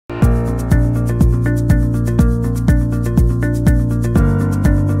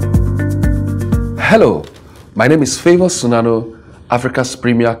Hello, my name is FAVOR SUNANO, Africa's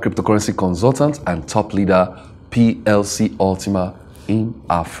premier cryptocurrency consultant and top leader, PLC Ultima in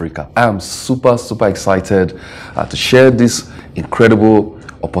Africa. I am super excited to share this incredible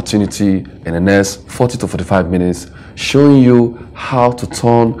opportunity in the next 40 to 45 minutes, showing you how to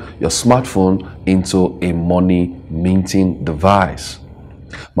turn your smartphone into a money minting device.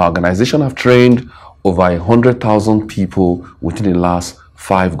 My organization have trained over 100,000 people within the last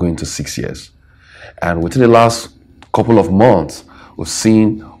 5 going to 6 years. And within the last couple of months, we've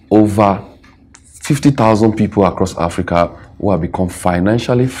seen over 50,000 people across Africa who have become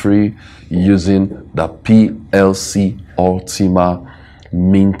financially free using the PLC Ultima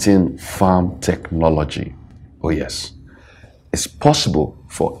minting farm technology. Oh yes, it's possible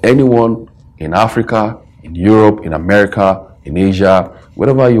for anyone in Africa, in Europe, in America, in Asia,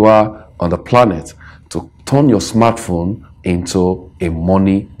 wherever you are on the planet, to turn your smartphone into a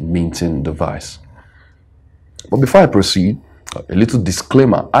money minting device. But before I proceed, a little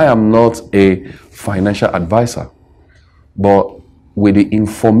disclaimer: I am not a financial advisor, but with the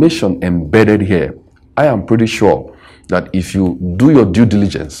information embedded here, I am pretty sure that if you do your due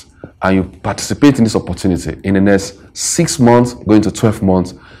diligence and you participate in this opportunity in the next 6 months, going to 12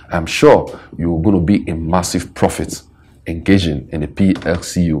 months, I'm sure you're going to be in massive profits engaging in the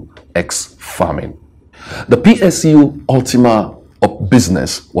PlcultimaX farming. The PlcultimaX Ultima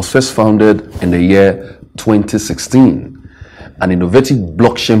business was first founded in the year 2016, an innovative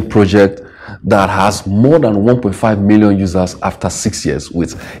blockchain project that has more than 1.5 million users after 6 years,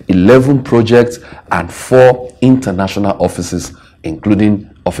 with 11 projects and 4 international offices, including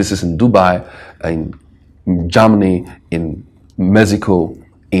offices in Dubai, in Germany, in Mexico,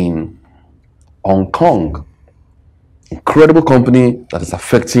 in Hong Kong. Incredible company that is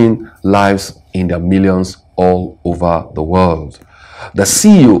affecting lives in their millions all over the world. The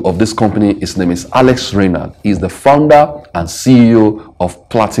CEO of this company, his name is Alex Reynard. He is the founder and CEO of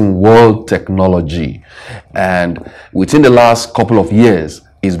Plc Technology. And within the last couple of years,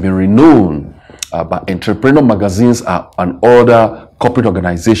 he's been renowned by entrepreneur magazines and other corporate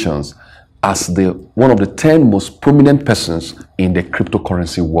organizations as one of the 10 most prominent persons in the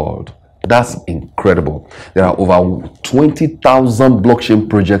cryptocurrency world. That's incredible. There are over 20,000 blockchain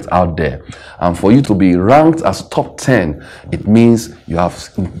projects out there. And for you to be ranked as top 10, it means you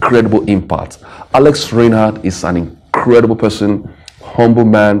have incredible impact. Alex Reynard is an incredible person, humble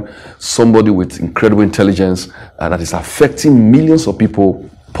man, somebody with incredible intelligence that is affecting millions of people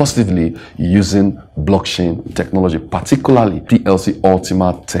positively using blockchain technology, particularly PLC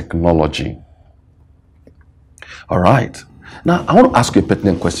Ultima technology. All right. Now, I want to ask you a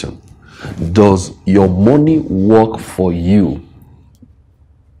pertinent question. Does your money work for you,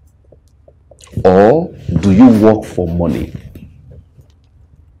 or do you work for money?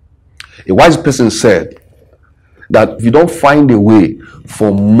 A wise person said that if you don't find a way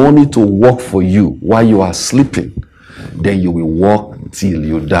for money to work for you while you are sleeping, then you will work till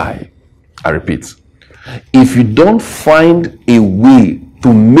you die. I repeat, if you don't find a way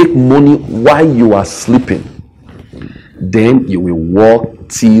to make money while you are sleeping, then you will work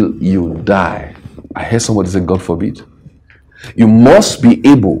till you die. I heard somebody say, God forbid. You must be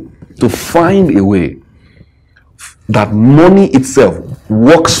able to find a way that money itself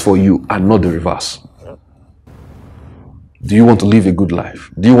works for you and not the reverse. Do you want to live a good life?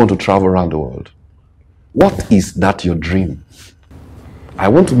 Do you want to travel around the world? What is that your dream? I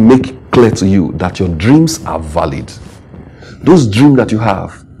want to make clear to you that your dreams are valid. Those dreams that you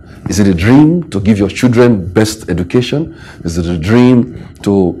have, is it a dream to give your children best education? Is it a dream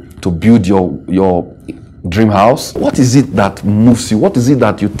to build your dream house? What is it that moves you? What is it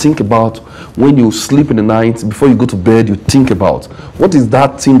that you think about when you sleep in the night? Before you go to bed, you think about? What is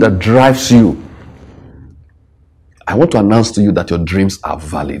that thing that drives you? I want to announce to you that your dreams are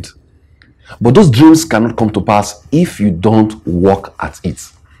valid. But those dreams cannot come to pass if you don't work at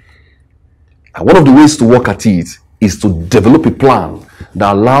it. And one of the ways to work at it is to develop a plan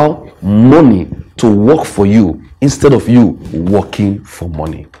that allows money to work for you instead of you working for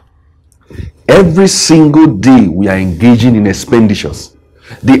money. Every single day we are engaging in expenditures.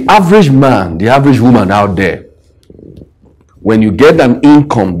 The average man, the average woman out there, when you get an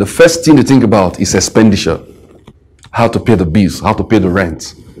income, the first thing you think about is expenditure. How to pay the bills, how to pay the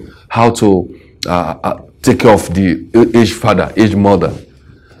rent, how to take care of the aged father, aged mother.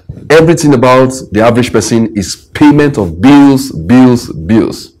 Everything about the average person is payment of bills.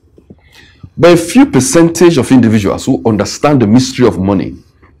 But a few percentage of individuals who understand the mystery of money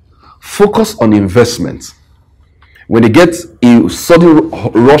focus on investment. When they get a sudden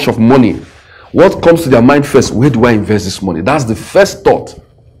rush of money, what comes to their mind first? Where do I invest this money? That's the first thought.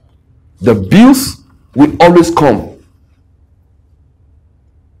 The bills will always come.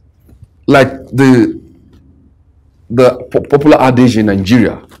 Like the popular adage in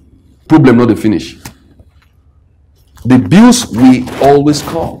Nigeria, problem not the finish. The bills will always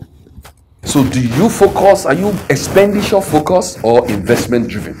come. So do you focus, are you expenditure focused or investment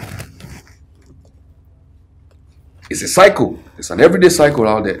driven? It's a cycle. It's an everyday cycle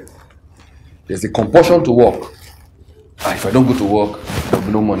out there. There's the compulsion to work. If I don't go to work, there'll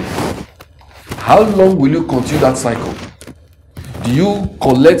be no money. How long will you continue that cycle? Do you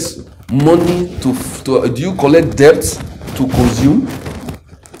collect money do you collect debt to consume?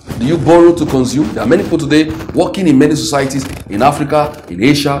 Do you borrow to consume? There are many people today working in many societies in Africa, in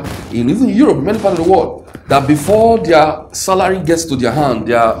Asia, in even Europe, many parts of the world, that before their salary gets to their hand,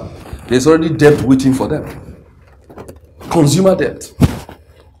 there's already debt waiting for them. Consumer debt.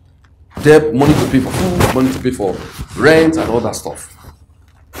 Debt, money to pay for food, money to pay for rent and all that stuff.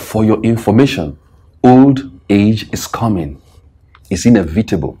 For your information, old age is coming. It's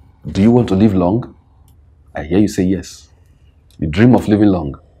inevitable. Do you want to live long? I hear you say yes. You dream of living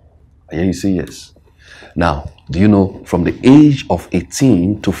long? I hear you say yes. Now, do you know from the age of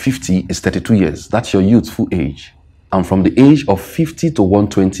 18 to 50 is 32 years. That's your youthful age. And from the age of 50 to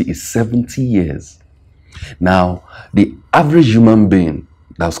 120 is 70 years. Now, the average human being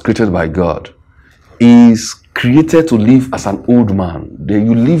that was created by God is created to live as an old man.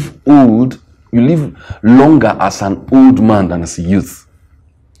 You live longer as an old man than as a youth.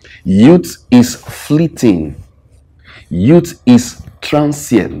 Youth is fleeting. Youth is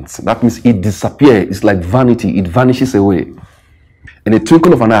transient. That means it disappears. It's like vanity. It vanishes away. In a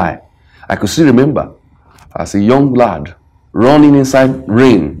twinkle of an eye, I could still remember as a young lad running inside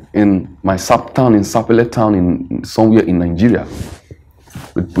rain in my town, in Sapele town, in somewhere in Nigeria,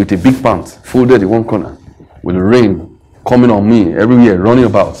 with a big pants folded in one corner, with the rain coming on me everywhere, running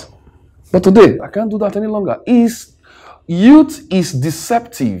about. But today, I can't do that any longer. Youth is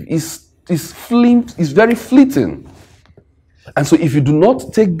deceptive. It's very fleeting. And so if you do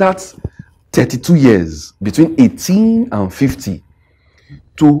not take that 32 years between 18 and 50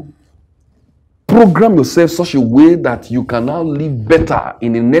 to program yourself such a way that you can now live better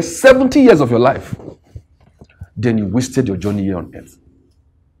in the next 70 years of your life, then you wasted your journey here on earth.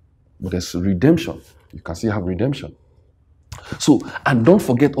 But there's redemption. You can still have redemption. So, and don't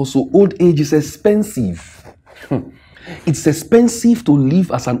forget also, old age is expensive. It's expensive to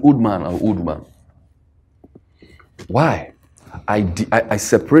live as an old man or old woman. Why? I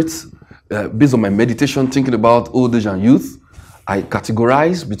separate, based on my meditation, thinking about old age and youth, I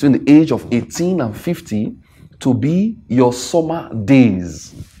categorize between the age of 18 and 50 to be your summer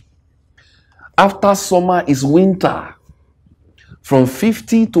days. After summer is winter. From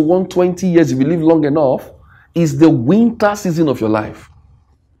 50 to 120 years, if you live long enough, is the winter season of your life.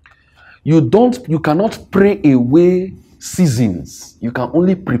 You cannot pray away seasons. You can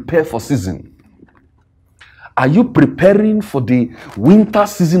only prepare for season. Are you preparing for the winter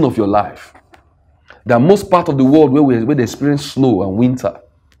season of your life? There are most part of the world where they experience snow and winter.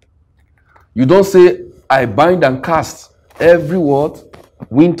 You don't say, I bind and cast every word.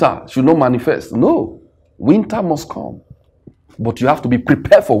 Winter should not manifest. No, winter must come. But you have to be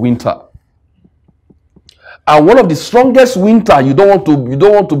prepared for winter. And one of the strongest winter you don't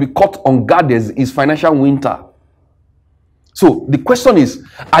want to be caught on guard is financial winter. So the question is,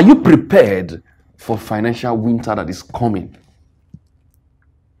 are you prepared for financial winter that is coming?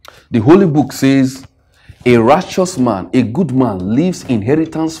 The Holy Book says, a righteous man, a good man, leaves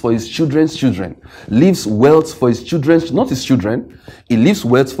inheritance for his children's children, leaves wealth for his children's, not his children, he leaves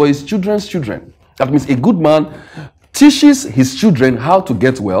wealth for his children's children. That means a good man teaches his children how to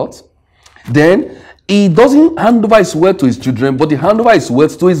get wealth, then he doesn't hand over his wealth to his children, but he hands over his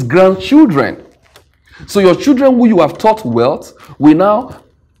wealth to his grandchildren. So your children who you have taught wealth will now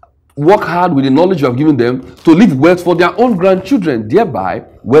work hard with the knowledge you have given them to leave wealth for their own grandchildren. Thereby,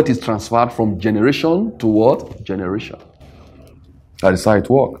 wealth is transferred from generation to what? Generation. That is how it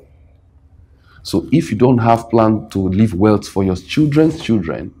works. So if you don't have plan to leave wealth for your children's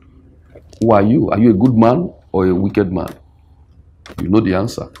children, who are you? Are you a good man or a wicked man? You know the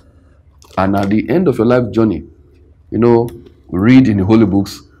answer. And at the end of your life journey, read in the holy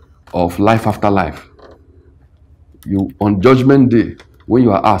books of life after life. On judgment day, when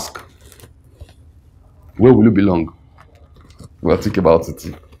you are asked, where will you belong? Well, think about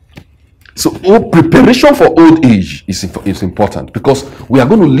it. So preparation for old age is important, because we are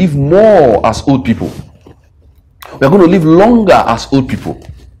going to live more as old people. We are going to live longer as old people.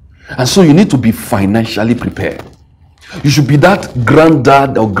 And so you need to be financially prepared. You should be that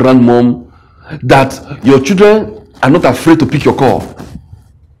granddad or grandmom that your children are not afraid to pick your call.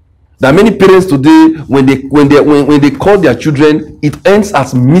 There are many parents today, when they call their children, it ends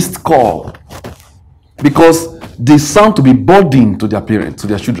as missed call because they sound to be burden to their parents, to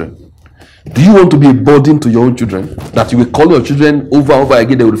their children. Do you want to be a burden to your own children? That you will call your children over and over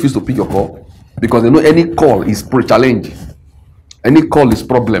again, they will refuse to pick your call? Because they know any call is challenge. Any call is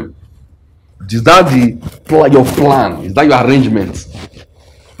problem. Is that your plan? Is that your arrangement?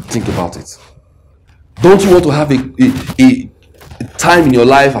 Think about it. Don't you want to have a time in your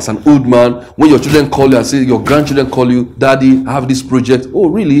life as an old man when your children call you and say, your grandchildren call you, Daddy, I have this project. Oh,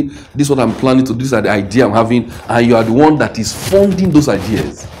 really? This is what I'm planning to do. These are the idea I'm having. And you are the one that is funding those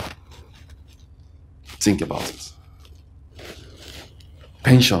ideas. Think about it.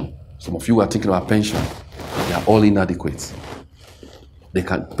 Pension. Some of you are thinking about pension. They are all inadequate.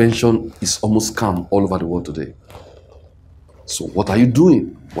 Pension is almost scam all over the world today. So what are you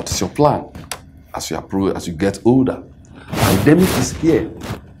doing? What is your plan as you get older? Pandemic is here.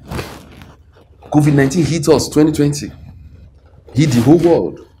 COVID-19 hit us 2020. Hit the whole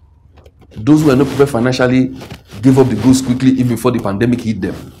world. Those who are not prepared financially gave up the goods quickly even before the pandemic hit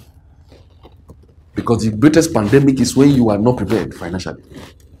them. Because the greatest pandemic is when you are not prepared financially.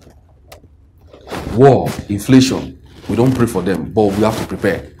 War, inflation. We don't pray for them, but we have to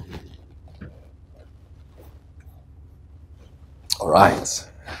prepare. All right.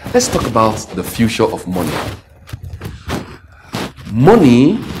 Let's talk about the future of money.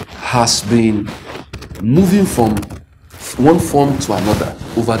 Money has been moving from one form to another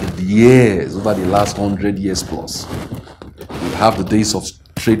over the years, over the last 100 years plus. We have the days of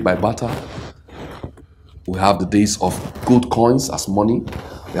trade by barter. We have the days of gold coins as money.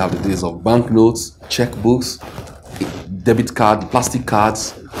 We have the days of banknotes, checkbooks, debit card, plastic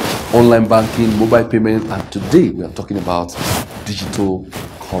cards, online banking, mobile payment, and today we are talking about digital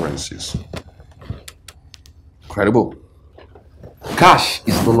currencies. Incredible. Cash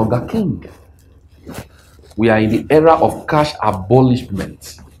is no longer king. We are in the era of cash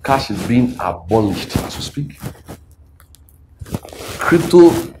abolishment. Cash is being abolished as we speak.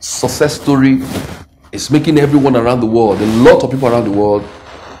 Crypto success story is making everyone around the world, a lot of people around the world,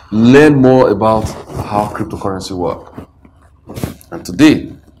 learn more about how cryptocurrency work. And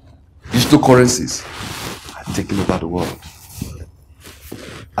today, digital currencies are taking over the world.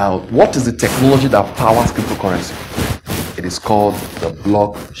 And what is the technology that powers cryptocurrency? It is called the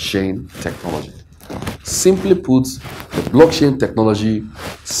blockchain technology. Simply put, the blockchain technology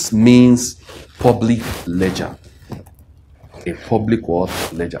means public ledger. A public what?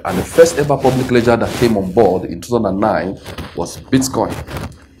 Ledger. And the first ever public ledger that came on board in 2009 was Bitcoin.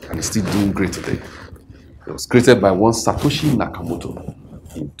 And it's still doing great today. It was created by one Satoshi Nakamoto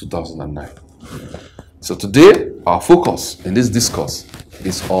in 2009. So today, our focus in this discourse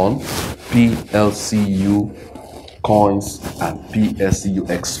is on PLCU coins and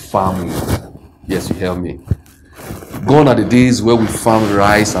PLCUX farming. Yes, you hear me. Gone are the days where we farm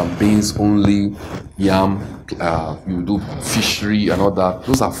rice and beans only, yam, you do fishery and all that.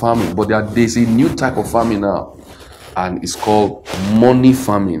 Those are farming, but there's a new type of farming now, and it's called money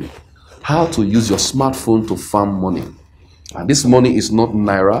farming. How to use your smartphone to farm money. And this money is not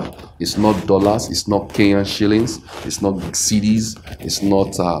naira, it's not dollars, it's not Kenyan shillings, it's not cedis, it's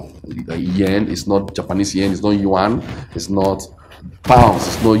not yen, it's not Japanese yen, it's not yuan, it's not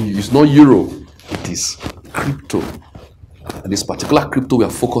pounds, it's not euro. It is crypto. And this particular crypto we are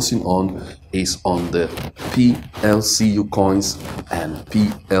focusing on is on the PLCU coins and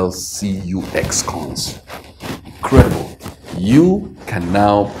PLCUX coins. Incredible. You can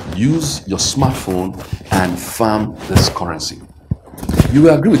now use your smartphone and farm this currency. You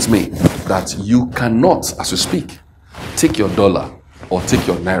will agree with me that you cannot, as you speak, take your dollar or take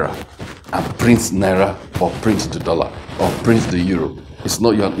your naira and print naira or print the dollar or print the euro. It's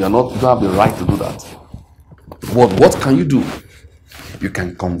not, you don't have the right to do that. What can you do? You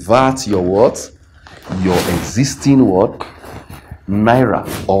can convert your what? Your existing what? Naira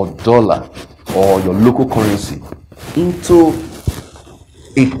or dollar or your local currency into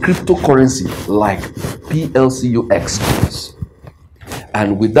a cryptocurrency like PLCUX coins.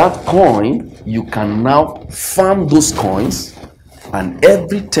 And with that coin, you can now farm those coins, and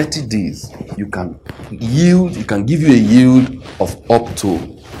every 30 days you can give you a yield of up to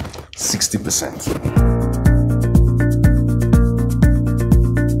 60%.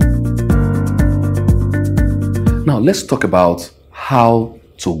 Now let's talk about how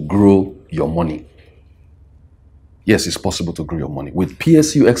to grow your money. Yes, it's possible to grow your money. With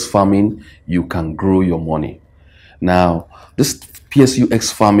PLCUX farming, you can grow your money. Now, this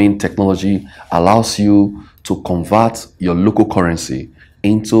PLCUX farming technology allows you to convert your local currency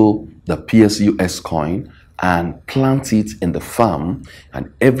into the PLCUX coin and plant it in the farm,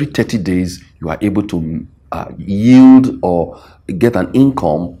 and every 30 days you are able to yield or get an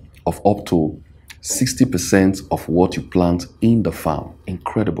income of up to 60% of what you plant in the farm.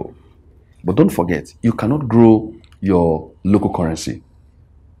 Incredible. But don't forget, you cannot grow your local currency.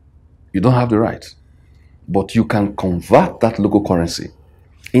 You don't have the right. But you can convert that local currency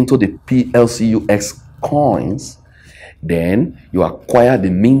into the PlcultimaX coins. Then you acquire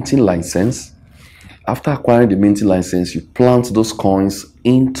the minting license. After acquiring the minting license, you plant those coins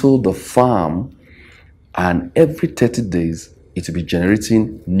into the farm, and every 30 days it will be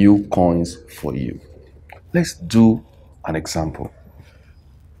generating new coins for you. Let's do an example.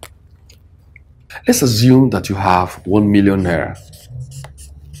 Let's assume that you have 1 million naira.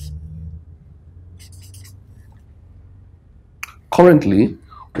 Currently,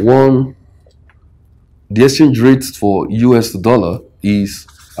 the exchange rate for US dollar is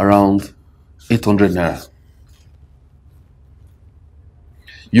around 800 naira.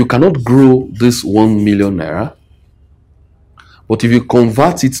 You cannot grow this 1 million naira, but if you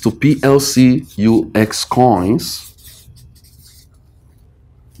convert it to PlcultimaX coins,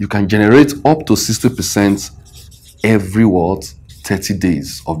 you can generate up to 60% every 30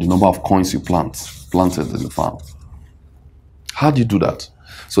 days of the number of coins you planted in the farm. How do you do that?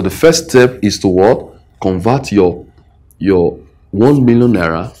 So the first step is to convert your 1 million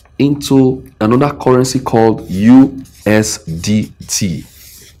naira into another currency called USDT.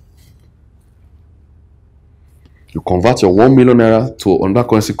 You convert your 1 million naira to another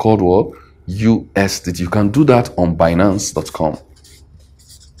currency called what? USDT. You can do that on Binance.com.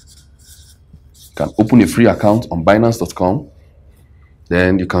 You can open a free account on Binance.com.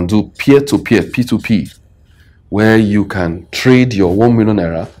 Then you can do peer-to-peer, P2P, where you can trade your 1 million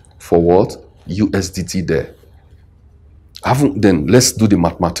naira for what? USDT there. Then let's do the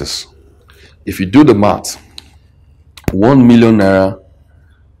mathematics. If you do the math, 1 million naira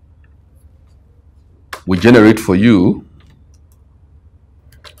will generate for you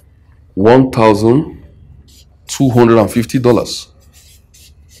 $1,250.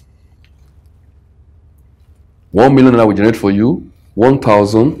 1 million naira will generate for you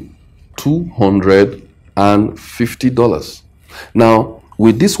 $1,250. Now,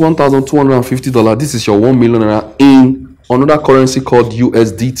 with this $1,250, this is your 1 million naira in another currency called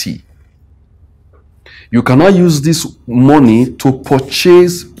USDT. You cannot use this money to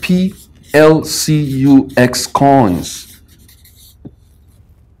purchase PlcultimaX coins.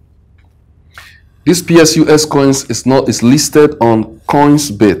 This PlcultimaX coins is listed on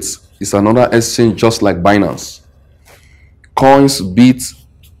Coinsbit. It's another exchange just like Binance.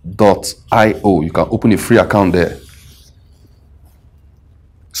 Coinsbit.io. You can open a free account there.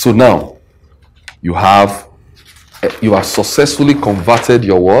 So now you have successfully converted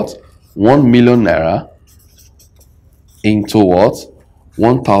your 1 million naira into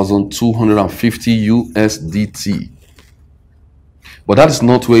 1,250 USDT. But that is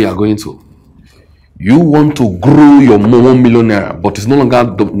not where you are going to. You want to grow your 1 million naira, but it's no longer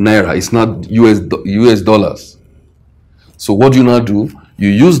naira, it's not US dollars. So what do you now do? You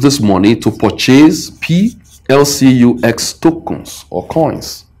use this money to purchase PlcultimaX tokens or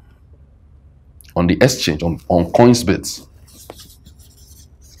coins on the exchange, on Coinsbit.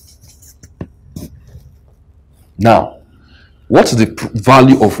 Now, what's the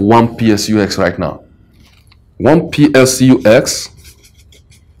value of one PlcultimaX right now? One PlcultimaX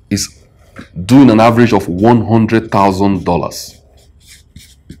is doing an average of $100,000.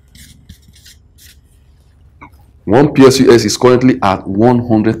 One PlcultimaX is currently at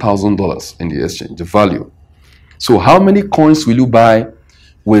 $100,000 in the exchange, the value. So how many coins will you buy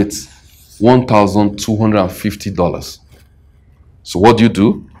with $1,250? So what do you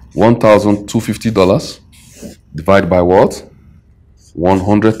do? $1,250 divided by what?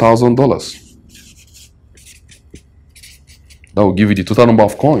 $100,000. That will give you the total number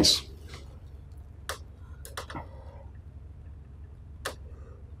of coins.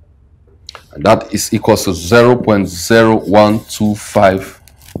 And that is equals to 0.0125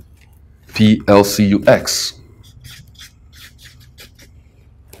 PlcultimaX.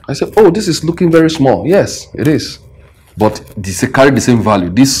 I said, oh, this is looking very small. Yes, it is. But this carry the same value.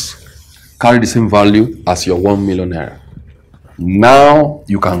 This carry the same value as your 1 million naira. Now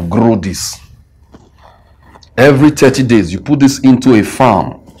you can grow this. Every 30 days, you put this into a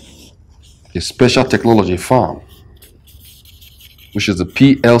farm, a special technology farm, which is the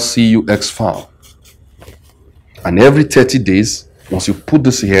PlcultimaX farm. And every 30 days, once you put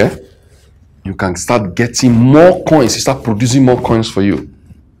this here, you can start getting more coins. You start producing more coins for you.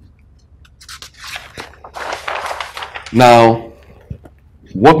 Now,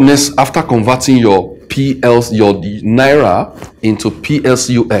 what next after converting your your naira into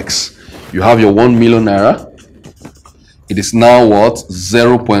PLCUX. You have your 1 million naira. It is now what?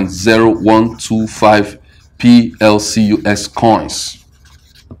 0.0125 PLCUX coins.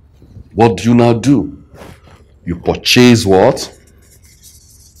 What do you now do? You purchase what?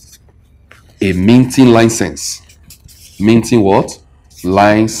 A minting license. Minting what?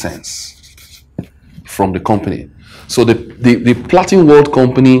 License from the company. So the Platinum World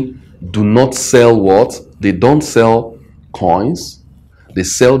company do not sell what? They don't sell coins. They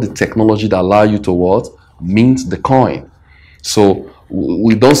sell the technology that allow you to what? Mint the coin. So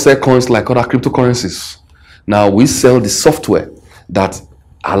we don't sell coins like other cryptocurrencies. Now we sell the software that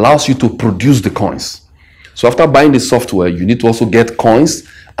allows you to produce the coins. So after buying the software, you need to also get coins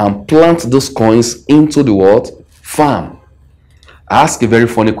and plant those coins into the what? Farm. I ask a very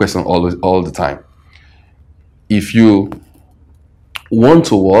funny question all the time. If you want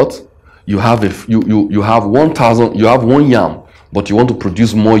to what? You have you have 1,000, you have 1 yam, but you want to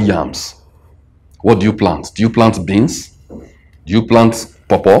produce more yams. What do you plant? Do you plant beans? Do you plant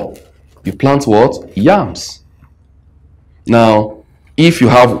pawpaw? You plant what? Yams. Now, if you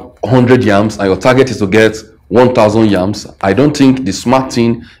have 100 yams and your target is to get 1,000 yams, I don't think the smart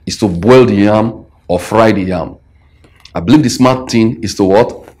thing is to boil the yam or fry the yam. I believe the smart thing is to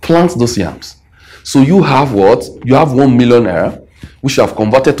what? Plant those yams. So you have what? You have 1 million naira, which you have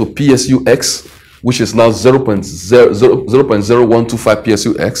converted to PSUX, which is now 0.0125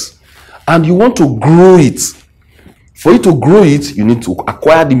 PSUX, and you want to grow it. For you to grow it, you need to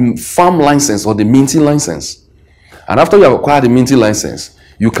acquire the farm license or the minting license. And after you have acquired the minting license,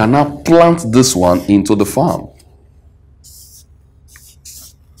 you can now plant this one into the farm. This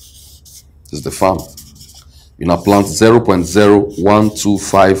is the farm. You now plant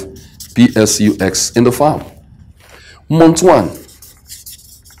 0.0125 PSUX in the farm. Month one,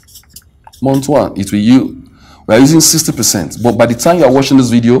 it will yield. We are using 60%, but by the time you are watching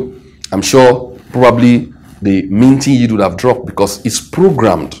this video, I'm sure probably the minting yield would have dropped because it's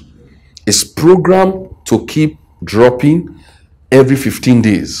programmed. It's programmed to keep dropping every 15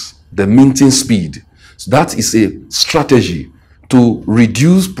 days, the minting speed. So that is a strategy to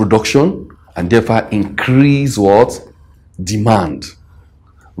reduce production and therefore increase what? Demand.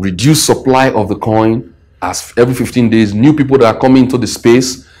 Reduce supply of the coin as every 15 days, new people that are coming into the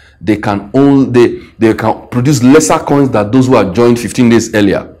space, they can produce lesser coins than those who are joined 15 days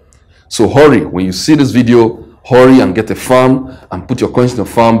earlier. So hurry, when you see this video, hurry and get a farm and put your coins in the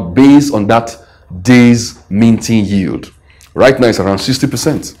farm based on that day's minting yield. Right now it's around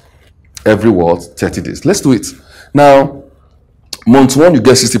 60%. Every what? 30 days. Let's do it. Now, month one, you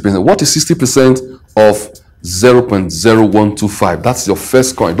get 60%. What is 60% of 0.0125? That's your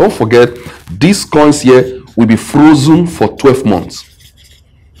first coin. Don't forget, these coins here will be frozen for 12 months.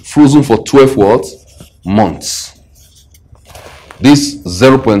 Frozen for 12 what? Months. This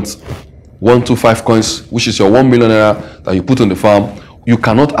 0.125 coins, which is your 1 million naira that you put on the farm, you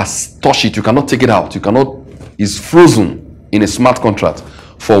cannot touch it. You cannot take it out. You cannot. It's frozen in a smart contract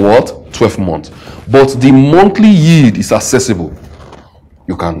for what? 12 months. But the monthly yield is accessible.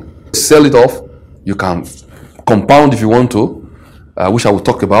 You can sell it off. You can compound if you want to, which I will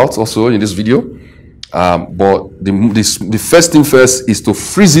talk about also in this video. But the first thing first is to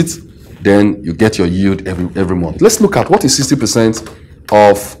freeze it, then you get your yield every month. Let's look at what is 60%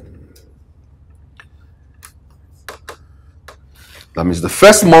 of. That means the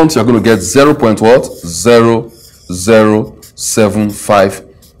first month you're going to get 0.0075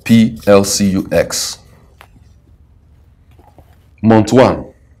 PLCUX. Month one.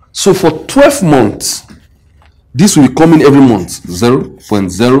 So for 12 months, this will be coming every month.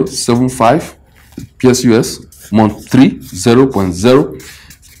 0.075 PSUS. Month 3, 0.0.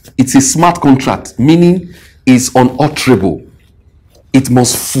 It's a smart contract, meaning it's unalterable. It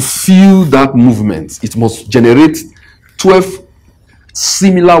must fulfill that movement. It must generate 12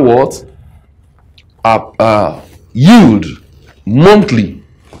 similar what? Yield monthly,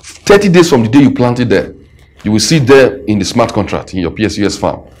 30 days from the day you planted there. You will see there in the smart contract in your PSUS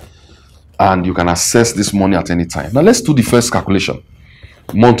farm. And you can access this money at any time. Now let's do the first calculation.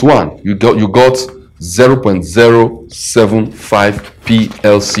 Month one, you got 0.075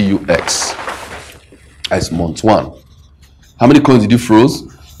 PLCUX. That's month one. How many coins did you froze?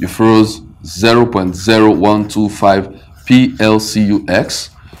 You froze 0.0125 PLCUX.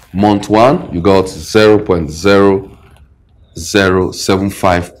 Month one, you got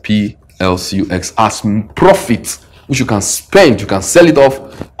 0.0075 PLCUX as profit, which you can spend. You can sell it off,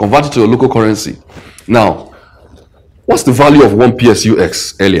 convert it to a local currency. Now, what's the value of 1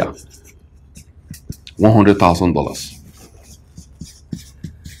 PSUX earlier? $100,000.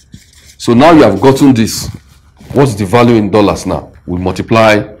 So now you have gotten this. What's the value in dollars now? We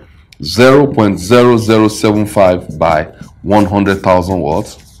multiply 0.0075 by 100,000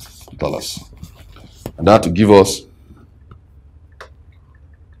 what? Dollars. And that will give us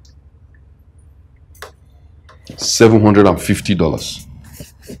 $750.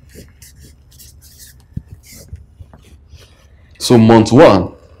 So month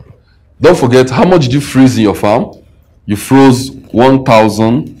one, don't forget, how much did you freeze in your farm? You froze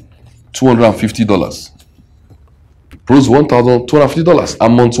 $1,250. Froze $1,250.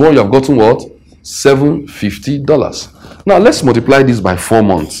 And month one, you have gotten what? $750. Now let's multiply this by 4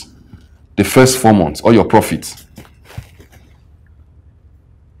 months. The first 4 months, or your profit.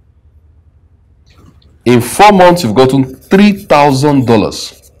 In 4 months, you've gotten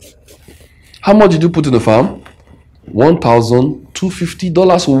 $3,000. How much did you put in the farm?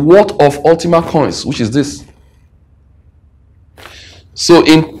 $1,250 worth of Ultima coins, which is this. So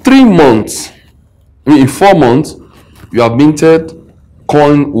in 3 months, in 4 months, you have minted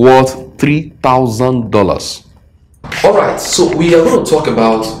coin worth $3,000. All right, so we are going to talk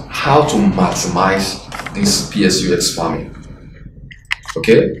about how to maximize this PSUX farming.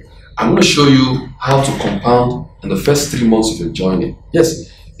 Okay, I'm going to show you how to compound in the first 3 months of your journey. Yes,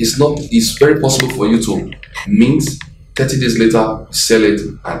 it's very possible for you to mint 30 days later, sell it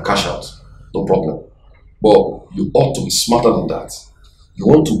and cash out. No problem. But you ought to be smarter than that. You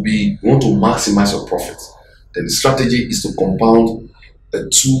want to maximize your profit. Then the strategy is to compound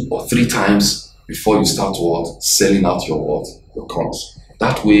 2 or 3 times before you start selling out your coins.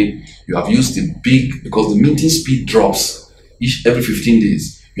 That way, you have used the big, because the minting speed drops every 15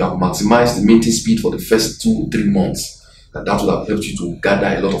 days. You have maximized the minting speed for the first 2 or 3 months. And that will have helped you to gather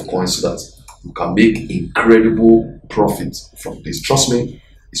a lot of coins so that you can make incredible profit from this. Trust me,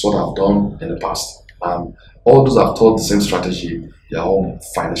 it's what I've done in the past. All those I've taught the same strategy, they are all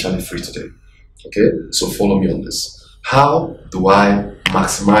financially free today. Okay, so follow me on this. How do I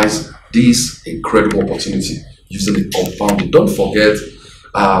maximize this incredible opportunity using the compounding? Don't forget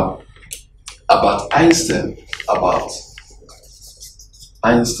about Einstein.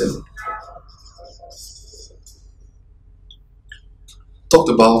 Talked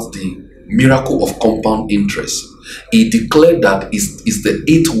about the miracle of compound interest. He declared that it's the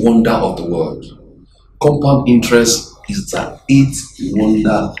 8th wonder of the world. Compound interest is the 8th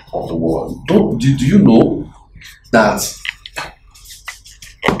wonder of the world. Do you know that?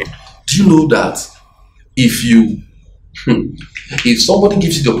 Do you know that if somebody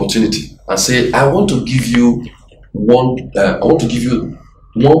gives you the opportunity and say, I want to give you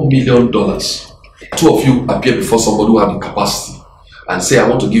 $1 million. 2 of you appear before somebody who have the capacity and say, I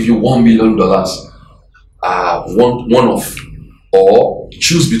want to give you $1 million, one-off, or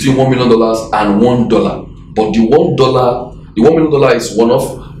choose between $1 million and $1. But the $1 million is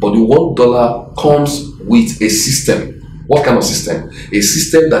one-off, but the $1 comes with a system. What kind of system? A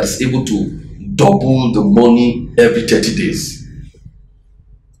system that is able to double the money every 30 days,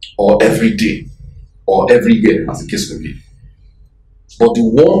 or every day, or every year, as the case may be. But the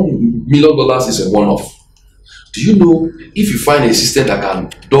 $1 million is a one-off. Do you know, if you find a system that can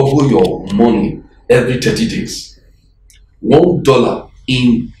double your money every 30 days, $1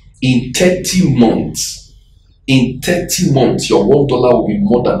 in 30 months, your $1 will be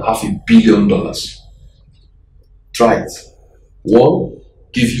more than $500 million. Try it. 1,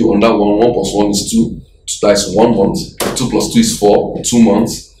 give you on that 1 plus 1 is 2. That's 1 month. 2 plus 2 is 4, 2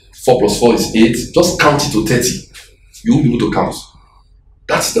 months. 4 plus 4 is 8. Just count it to 30. You will be able to count.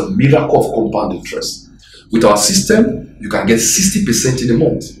 That's the miracle of compound interest. With our system, you can get 60% in a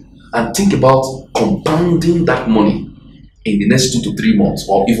month. And think about compounding that money in the next 2 to 3 months,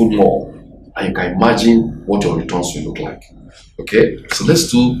 or even more. And you can imagine what your returns will look like. Okay, so let's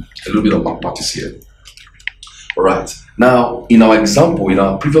do a little bit of mathematics here. All right, now in our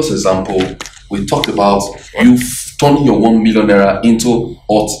previous example, we talked about you turning your 1 million naira into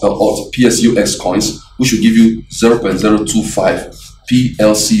PSUX coins, which will give you 0.025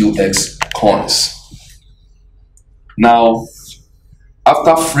 PLCUX coins. Now,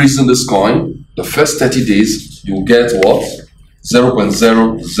 after freezing this coin, the first 30 days, you get what?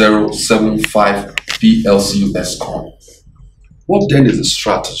 0.0075 PLCUX coin. What then is the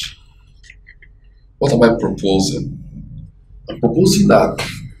strategy? What am I proposing? I'm proposing that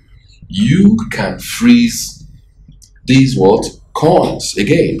you can freeze these coins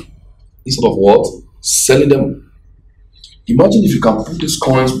again, instead of selling them. Imagine if you can put these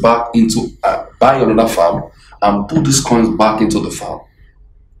coins back into buy another farm and put these coins back into the farm.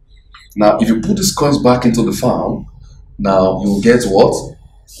 Now, if you put these coins back into the farm, now you'll get what?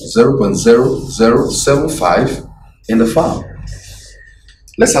 0.0075 in the farm.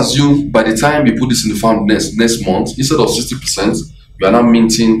 Let's assume by the time you put this in the farm next month, instead of 60%, you are now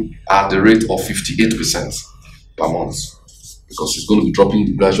minting at the rate of 58% per month, because it's going to be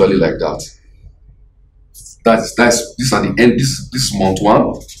dropping gradually like that. These are the end. This month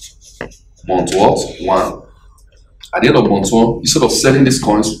one, month what? 1. At the end of month 1, instead of selling these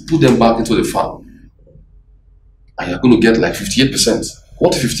coins, put them back into the farm, and you're going to get like 58%.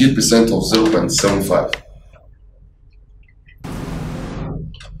 What 58% of 0.75?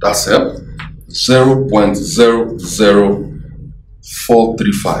 That's it.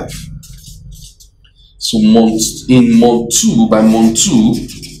 0.00435. So in month 2, by month 2,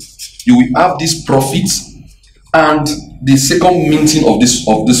 you will have this profit and the second minting of this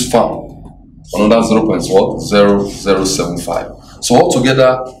farm, another 0.0075. So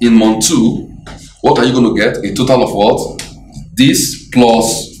altogether in month 2, what are you going to get? A total of what? This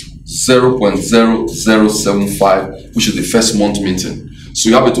plus 0.0075, which is the first month minting. So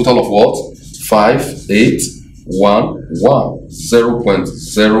you have a total of what? 5811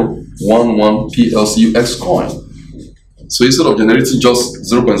 0.011 PlcultimaX coin. So instead of generating just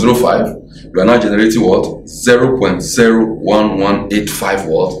 0.05, we are now generating what? 0.01185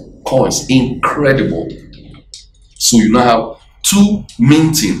 what? Coins. Incredible. So you now have 2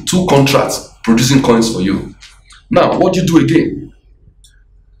 minting, 2 contracts producing coins for you. Now, what do you do again?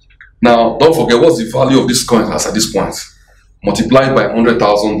 Now, don't forget, what's the value of this coin as at this point? Multiplied by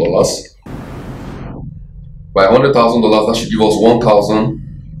 $100,000. By $100,000, that should give us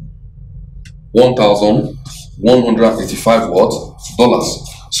 1,185 what? Dollars.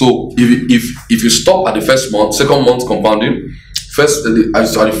 So if you stop at the first month, second month compounding, at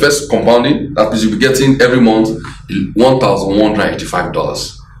the first compounding, that means you'll be getting every month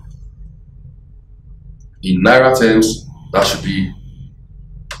 $1,185. In Naira terms, that should be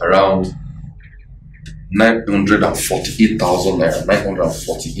around 948,000 Naira.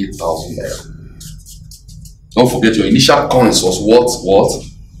 948,000 Naira. Don't forget, your initial coins was what?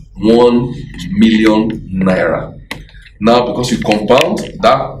 1 million Naira. Now, because you compound,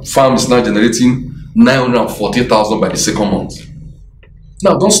 that farm is now generating 940,000 by the second month.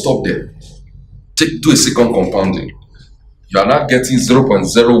 Now, don't stop there. Do a second compounding. You are now getting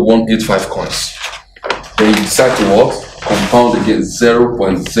 0.0185 coins. Then you decide to what? Compound again.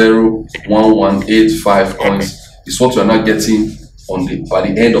 0.01185 coins is what you are now getting by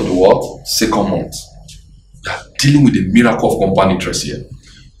the end of the what? Second month. You are dealing with the miracle of compound interest here.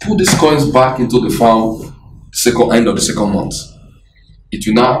 Put these coins back into the farm end of the second month. It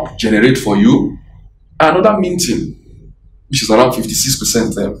will now generate for you another minting, which is around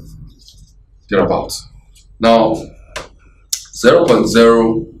 56% there, thereabout. Now,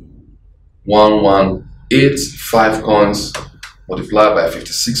 0.01185 coins multiplied by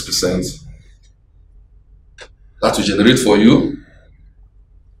 56%, that will generate for you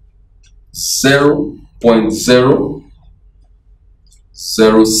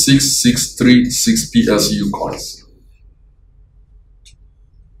 0.0066636 PLCU coins.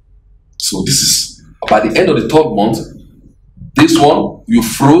 So this is by the end of the 3rd month. This one you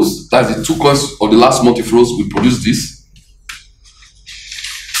froze, that's the 2 coins of the last month you froze, we produce this.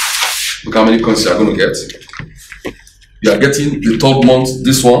 Look how many coins you are going to get. You are getting the 3rd month,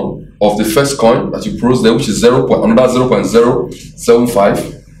 this one of the first coin that you froze there, which is another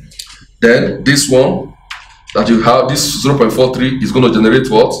 0.075. Then this one that you have, this 0.43 is going to generate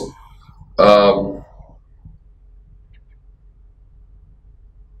what?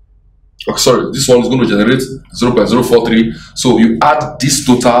 This one is going to generate 0.043. So you add this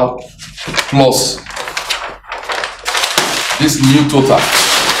total plus this new total.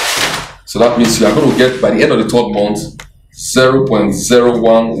 So that means you are going to get, by the end of the 3rd month,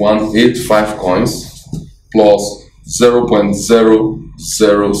 0.01185 coins plus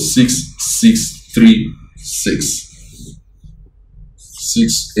 0.006636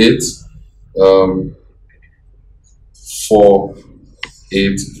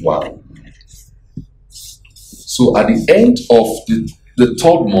 481. So at the end of the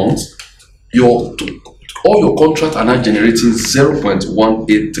 3rd month, all your contracts are now generating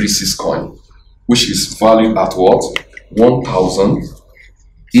 0.1836 coin, which is valued at what?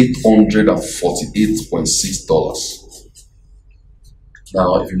 $1,848.6.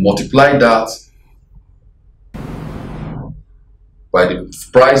 Now, if you multiply that by the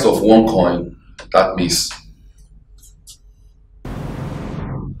price of 1 coin, that means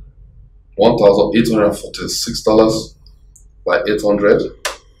 $1,846 by 800.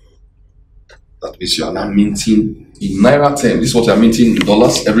 That means you are now minting in Naira terms. This is what you are minting in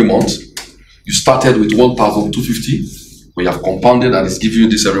dollars every month. You started with 1,250, but you have compounded and it's giving you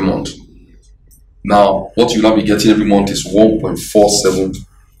this every month. Now, what you'll now be getting every month is 1.47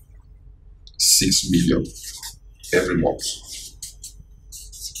 million every month.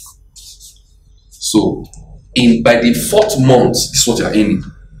 So by the 4th month, this is what you're aiming.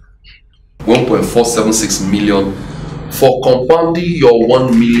 1.476 million for compounding your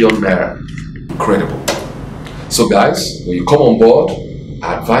 1 million naira. Incredible. So guys, when you come on board,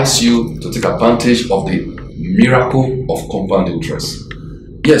 I advise you to take advantage of the miracle of compound interest.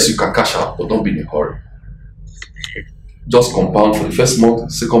 Yes, you can cash out, but don't be in a hurry. Just compound for the 1st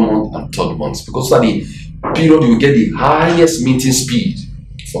month, 2nd month, and 3rd month, because that's the period you will get the highest minting speed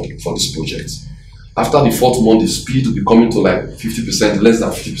for this project. After the 4th month, the speed will be coming to like 50%, less than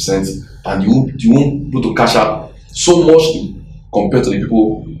 50%, and you won't be able to cash out so much compared to the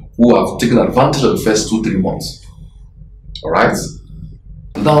people who have taken advantage of the first 2-3 months. All right.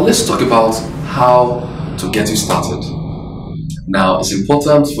 Now let's talk about how to get you started. Now it's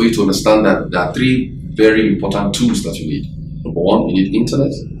important for you to understand that there are 3 very important tools that you need. Number 1, you need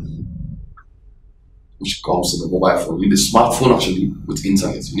internet, which comes in the mobile phone. You need a smartphone actually with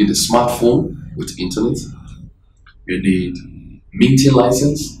internet. You need a smartphone with internet. You need minting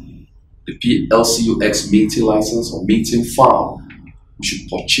license, the PlcultimaX minting license or minting farm, which you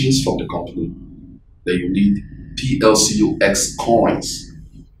purchase from the company. Then you need PlcultimaX coins,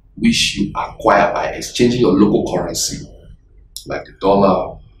 which you acquire by exchanging your local currency, like the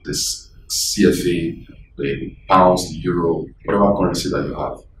dollar, the CFA, the pounds, the euro, whatever currency that you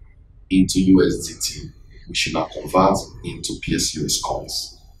have, into USDT, which you now convert into PSUS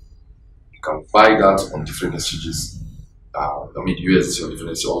coins. You can buy that on different exchanges. USDT on different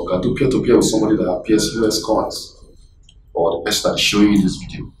exchanges, or you can do peer-to-peer with somebody that has PSUS coins, or the person that is showing you this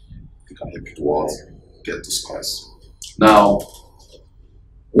video. You can help you towards get those coins. Now,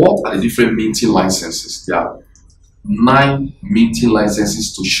 what are the different minting licenses? There are 9 minting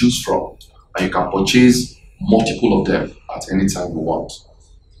licenses to choose from, and you can purchase multiple of them at any time you want.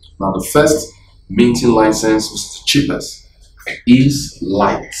 Now, the first minting license, which is the cheapest, is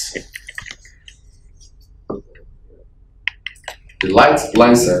Light. The Light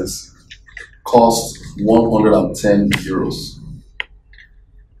license costs 110 euros,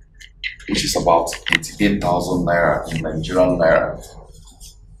 which is about 88,000 naira in Nigerian naira.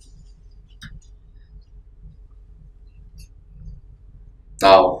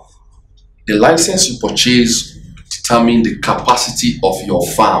 Now, the license you purchase determine the capacity of your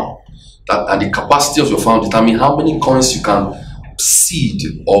farm, and the capacity of your farm determine how many coins you can seed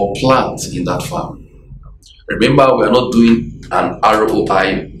or plant in that farm. Remember, we are not doing an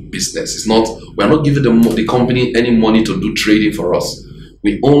ROI business. It's not. We are not giving the company any money to do trading for us.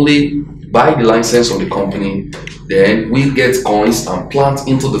 We only buy the license from the company, then we get coins and plant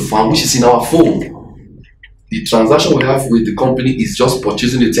into the farm, which is in our phone. The transaction we have with the company is just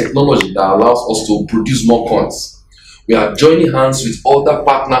purchasing the technology that allows us to produce more coins. We are joining hands with other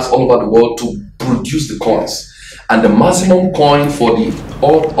partners all over the world to produce the coins. And the maximum coin for the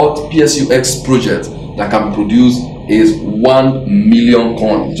PlcultimaX project that can be produced is 1 million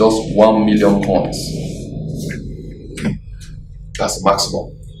coins, just 1 million coins. That's the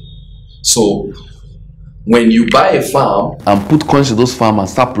maximum. So when you buy a farm and put coins in those farms and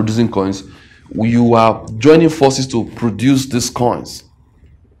start producing coins, you are joining forces to produce these coins.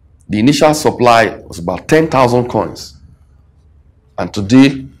 The initial supply was about 10,000 coins. And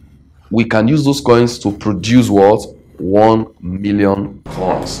today, we can use those coins to produce what? 1 million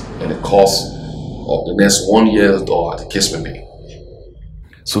coins in the course of the next 1 year, or the case may be.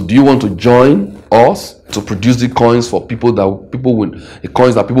 So do you want to join us to produce the coins for the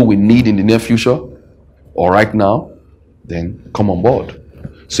coins that people will need in the near future or right now? Then come on board.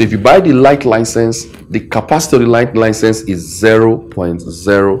 So if you buy the Light license, the capacity of the Light license is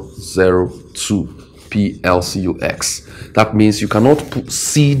 0.002 PlcultimaX. That means you cannot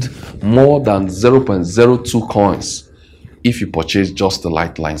seed more than 0.02 coins if you purchase just the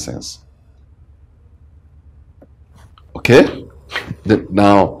Light license. Okay?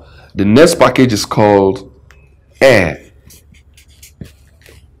 Now, the next package is called Air.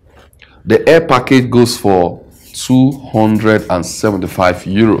 The Air package goes for 275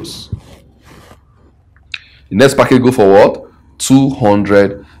 euros. The next package go for what?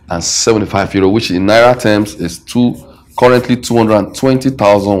 275 euro, which in naira terms is currently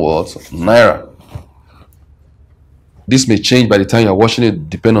 220,000 words of naira. This may change by the time you are watching it,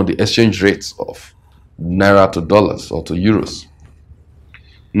 depending on the exchange rates of naira to dollars or to euros.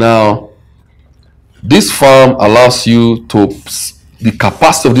 Now, this farm allows you to, the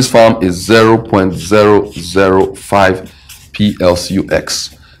capacity of this farm is 0.005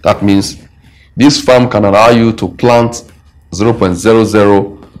 PlcultimaX. That means this farm can allow you to plant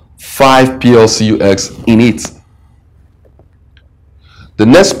 0.005 PlcultimaX in it. The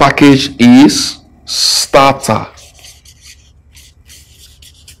next package is starter.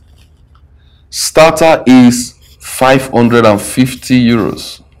 Starter is 550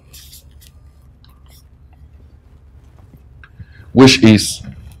 euros, which is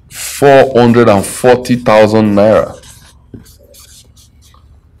 440,000 naira.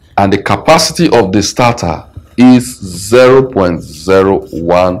 And the capacity of the starter is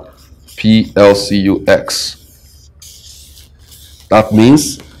 0.01 PlcultimaX. That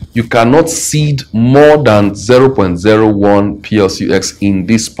means you cannot seed more than 0.01 PlcultimaX in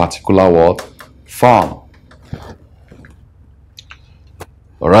this particular farm.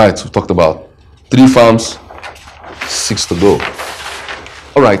 All right, we talked about 3 farms, 6 to go.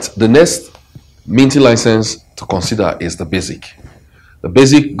 All right, the next minting license to consider is the basic. The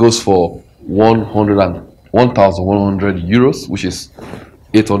basic goes for 1,100 euros, which is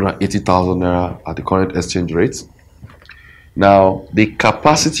 880,000 naira at the current exchange rate. Now, the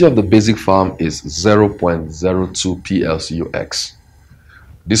capacity of the basic farm is 0.02 PlcultimaX.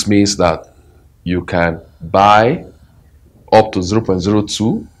 This means that you can buy up to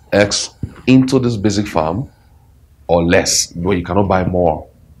 0.02x into this basic farm or less, but you cannot buy more.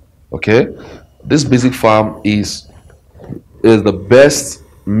 Okay, this basic farm is the best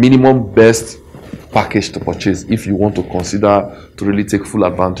package to purchase if you want to consider to really take full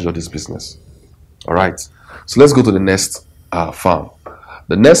advantage of this business. All right, so let's go to the next farm.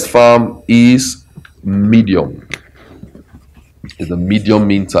 The next farm is medium. It's the medium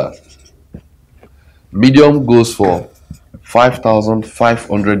minter. Medium goes for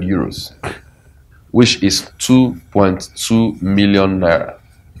 5,500 euros, which is 2.2 million naira.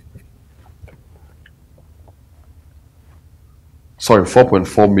 Sorry,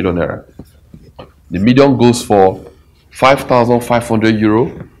 4.4 million naira. The medium goes for 5,500 euro,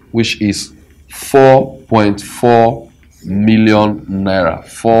 which is 4.4 million naira.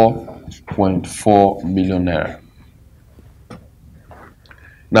 4.4 million naira.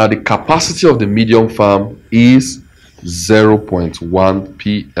 Now, the capacity of the medium farm is 0.1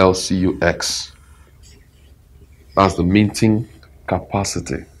 PlcultimaX. That's the minting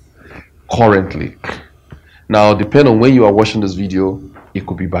capacity currently. Now, depending on when you are watching this video, it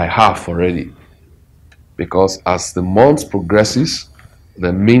could be by half already, because as the month progresses,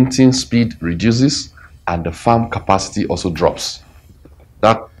 the minting speed reduces and the farm capacity also drops.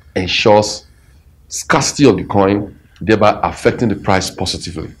 That ensures scarcity of the coin, thereby affecting the price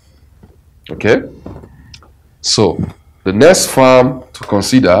positively. Okay, so the next farm to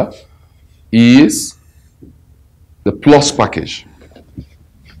consider is the Plus package.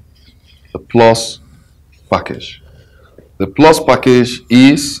 The Plus package. The Plus package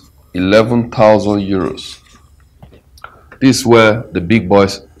is 11,000 euros. This is where the big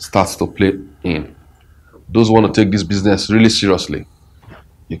boys start to play in. Those who want to take this business really seriously,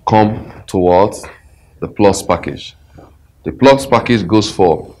 you come towards the Plus package. The Plus package goes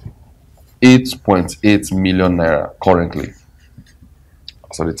for 8.8 million naira currently,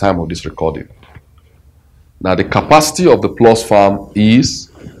 as at the time of this recording. Now, the capacity of the Plus farm is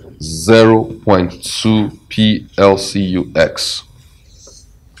 0.2 PlcultimaX.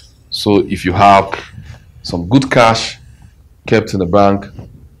 So if you have some good cash kept in the bank,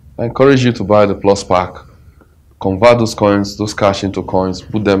 I encourage you to buy the Plus pack, convert those coins, those cash into coins,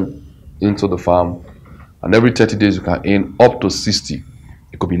 put them into the farm, and every 30 days you can earn up to 60.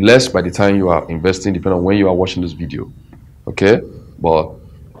 It could be less by the time you are investing, depending on when you are watching this video. Okay, but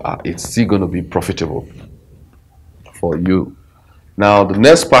it's still going to be profitable for you. Now, the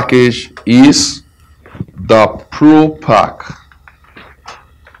next package is the Pro pack.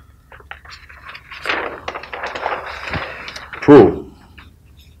 Pro.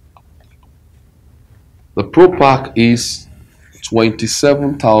 The Pro pack is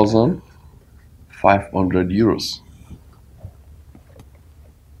 27,500 euros.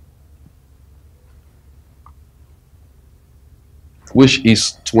 Which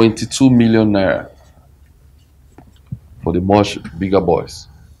is 22 million naira for the much bigger boys.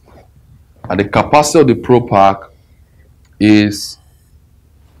 And the capacity of the Pro pack is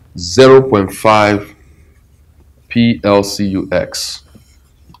 0.5 PlcultimaX.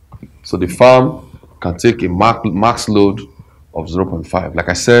 So the farm can take a max load of 0.5. Like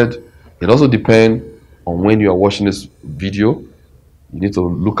I said, it also depends on when you are watching this video. You need to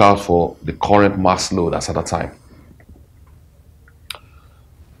look out for the current max load at that time.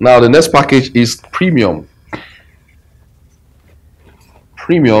 Now, the next package is Premium.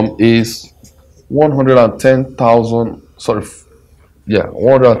 Premium is 110,000,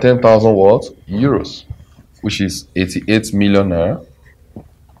 110,000 what? Euros, which is 88 million naira.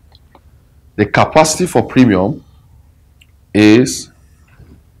 The capacity for Premium is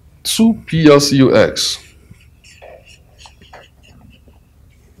to PlcultimaX.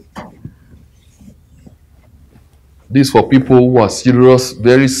 This is for people who are serious,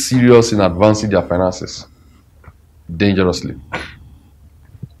 very serious in advancing their finances dangerously.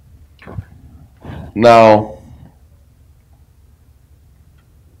 Now,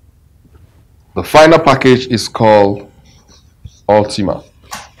 the final package is called Ultima.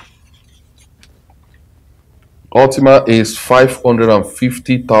 Ultima is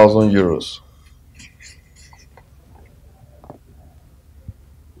 550,000 euros.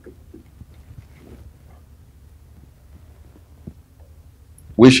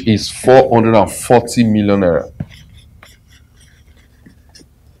 Which is 440 million naira.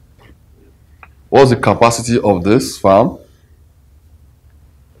 What's the capacity of this farm?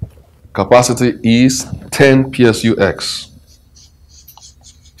 Capacity is 10 PlcultimaX.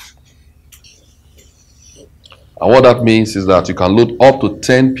 And what that means is that you can load up to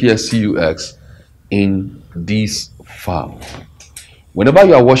 10 PlcultimaX in this farm. Whenever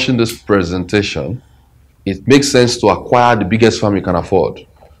you are watching this presentation, it makes sense to acquire the biggest farm you can afford,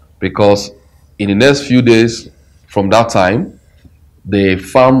 because in the next few days from that time, the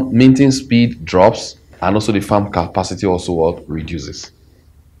farm minting speed drops and also the farm capacity also reduces.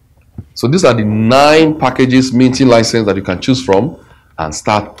 So these are the 9 packages minting license that you can choose from and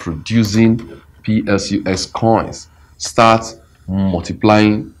start producing PlcultimaX coins. Start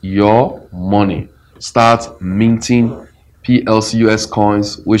multiplying your money. Start minting PlcultimaX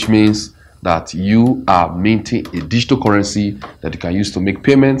coins, which means that you are minting a digital currency that you can use to make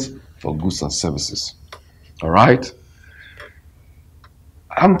payments for goods and services. All right.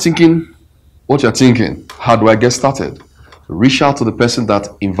 I'm thinking what you're thinking. How do I get started? Reach out to the person that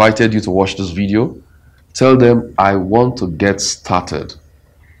invited you to watch this video. Tell them, I want to get started.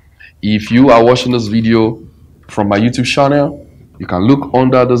 If you are watching this video from my YouTube channel, you can look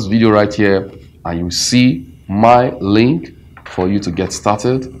under this video right here and you see my link for you to get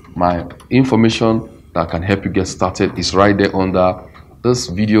started. My information that can help you get started is right there under this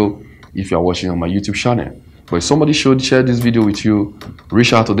video if you are watching on my YouTube channel. But if somebody should share this video with you,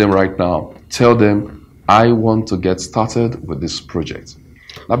 reach out to them right now. Tell them, I want to get started with this project.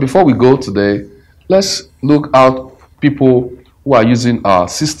 Now, before we go today, let's look at people who are using our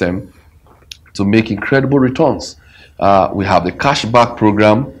system to make incredible returns. We have the cashback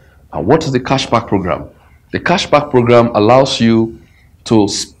program. And what is the cashback program? The cashback program allows you to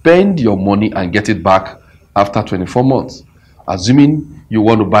spend your money and get it back after 24 months. Assuming you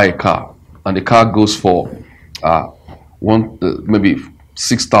want to buy a car and the car goes for maybe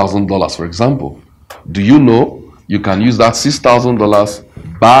 $6,000, for example. Do you know you can use that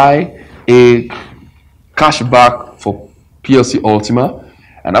 $6,000, buy a cashback for PLC Ultima,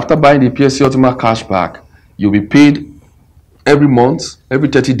 and after buying the PLC Ultima cashback, you'll be paid every month, every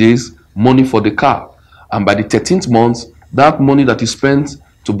 30 days, money for the car. And by the 13th month, that money that you spent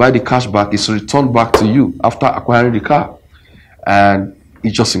to buy the cashback is returned back to you after acquiring the car. And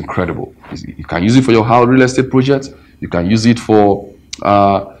it's just incredible. You can use it for your house real estate project. You can use it for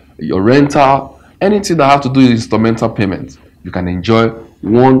your rental. Anything that has to do with instrumental payment, you can enjoy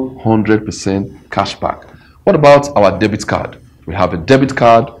 100% cashback. What about our debit card? We have a debit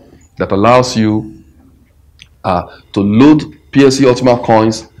card that allows you to load PLC Ultima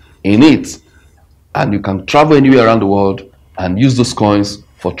coins in it, and you can travel anywhere around the world and use those coins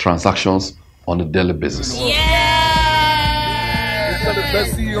for transactions on a daily basis. Yeah! Is that the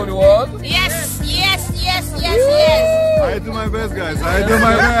best CEO in the world? Yes, yes, yes, yes, yes. I do my best, guys. I do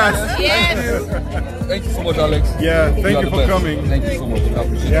my best. Yes. Thank you so much, Alex. Yeah, thank you are the for best. coming. Thank you so much. I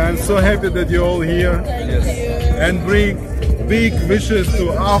appreciate it. Yeah, I'm so happy that you're all here Yes. and bring big wishes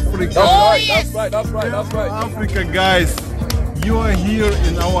to Africa. Oh, That's yes. right, that's right, that's right. Africa, guys, you are here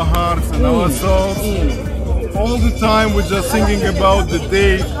in our hearts and our souls. All the time we're just thinking about the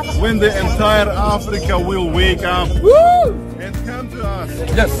day when the entire Africa will wake up and come to us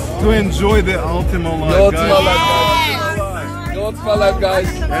Yes. to enjoy the Ultima life, The Ultima guys. life, guys. The Ultima life, guys.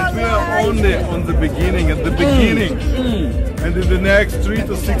 And we are only on the beginning, at the beginning. And in the next 3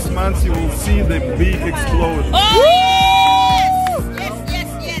 to 6 months, you will see the big explosion. Oh, yes. Yes, yes,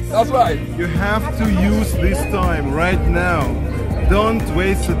 yes. That's right. You have to use this time right now. Don't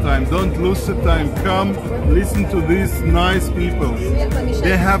waste the time. Don't lose the time. Come listen to these nice people.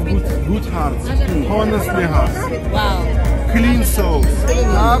 They have good hearts, honestly hearts, Wow. clean souls,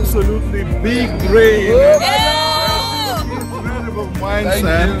 absolutely big brain, Oh, incredible Thank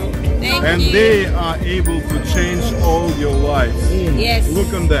mindset, you. thank and you. they are able to change all your lives. Yes.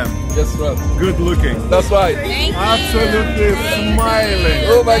 Look on them, Yes, sir. good looking, That's right. Thank you. absolutely smiling.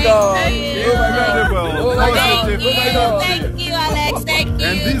 Oh my God. Thank you. Oh my God. Incredible. Oh my God. Thank Positive you. Oh my God. Thank you, Alex. Thank you.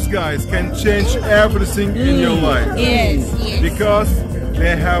 And these guys can change everything in your life. Yes, yes. Because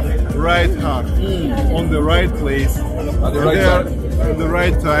they have right heart on the right place At the right time. at the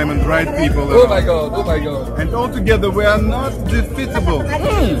right time and right people. Oh my God, oh my God. And all together we are not defeatable.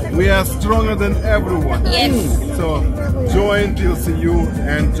 We are stronger than everyone. Yes. So join PLCU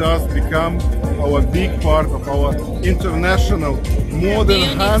and just become our big part of our international, more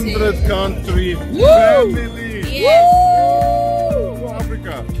than 100 country family. Yes. For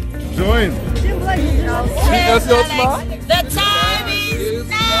Africa. Join. Cheers, Alex. The time is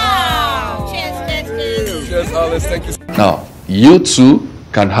now. Cheers, cheers, cheers. Cheers, Alice. Thank you. Now, you too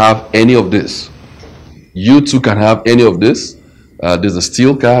can have any of this. You too can have any of this. There's a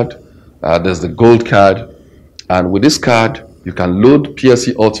steel card, there's the gold card, and with this card, you can load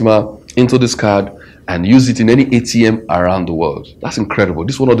PLC Ultima into this card and use it in any ATM around the world. That's incredible.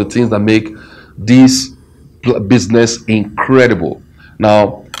 This is one of the things that make this business incredible.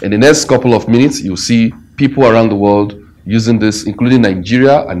 Now, in the next couple of minutes, you'll see people around the world using this, including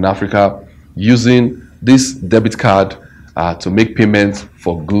Nigeria and Africa, using this debit card to make payments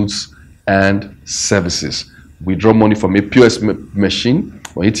for goods and services. Withdraw money from a POS machine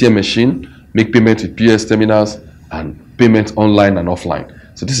or ATM machine, make payment with POS terminals, and payment online and offline.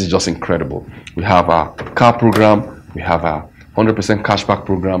 So this is just incredible. We have our car program, we have our 100% cashback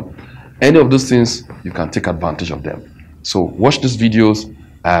program. Any of those things, you can take advantage of them. So watch these videos,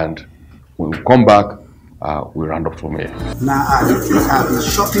 and when we come back, we'll round up from here. Now, I have been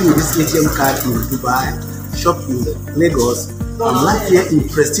shopping with this ATM card in Dubai, shop in Lagos, I'm right here in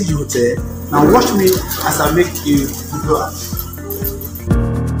Prestige Hotel. Now watch me as I make a video.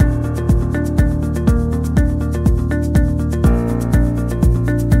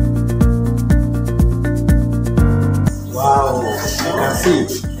 Wow, you can see. You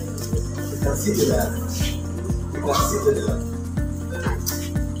can see that. You can see that. You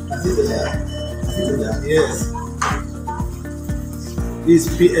can see that. See that. Yes. This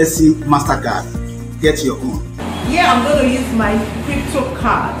PSC Mastercard. Get your own. Yeah, I'm going to use my crypto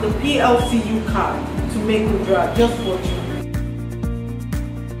card, the PLCU card, to make withdrawal. Just watch it.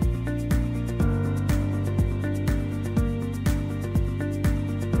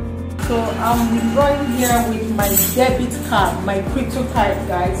 So I'm withdrawing here with my debit card, my crypto card,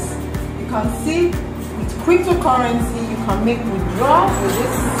 guys. You can see with cryptocurrency, you can make withdrawal with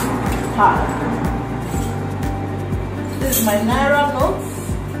this card. This is my Naira notes.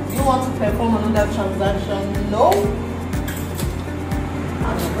 You want to perform another transaction? No.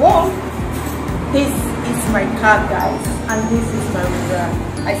 And one. This is my card, guys, and this is my withdrawal.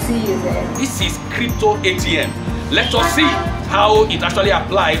 I see you there. This is crypto ATM. Let us see how it actually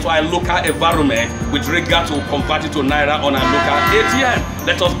applies to our local environment with regard to converting to Naira on our local ATM.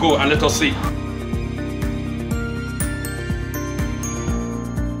 Let us go and let us see.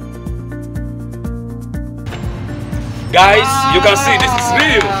 Guys, you can see this is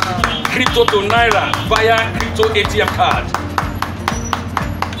real. Crypto to Naira via crypto ATM card.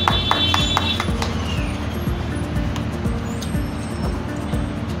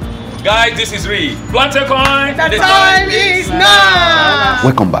 Guys, this is real. Plantain coin. The time is now.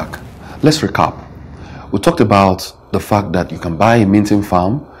 Welcome back. Let's recap. We talked about the fact that you can buy a minting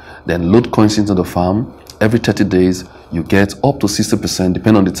farm, then load coins into the farm. Every 30 days, you get up to 60%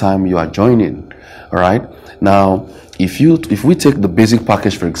 depending on the time you are joining. All right. Now, if we take the basic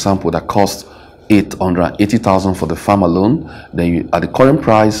package, for example, that costs 880,000 for the farm alone, then you, at the current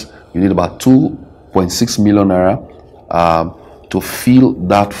price, you need about 2.6 million naira to fill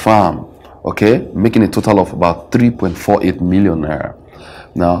that farm, okay, making a total of about 3.48 million naira.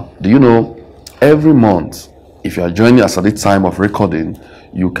 Now, do you know, every month, if you are joining us at the time of recording,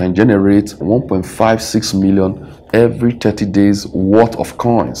 you can generate 1.56 million every 30 days worth of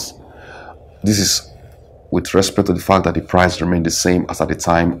coins. This is with respect to the fact that the price remains the same as at the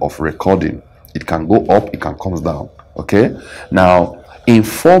time of recording. It can go up, it can come down, okay? Now, in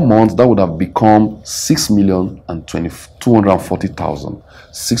 4 months, that would have become 6,240,000,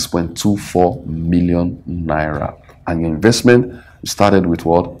 6.24 million naira. And your investment started with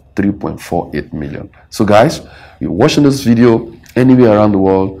what? 3.48 million. So guys, you're watching this video anywhere around the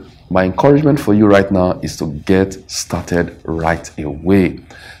world, my encouragement for you right now is to get started right away.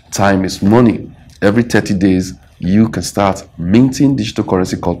 Time is money. Every 30 days, you can start minting digital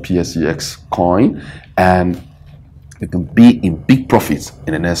currency called PSUX coin, and you can be in big profits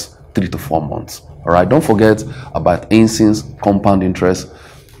in the next 3 to 4 months. All right, don't forget about ANSYN's compound interest.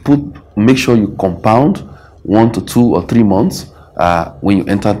 Make sure you compound 1 to 2 or 3 months when you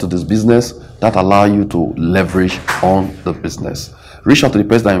enter into this business. That allow you to leverage on the business. Reach out to the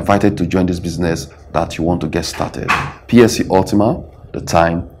person that invited to join this business that you want to get started. PLC Ultima, The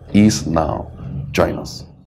time is now. Join us.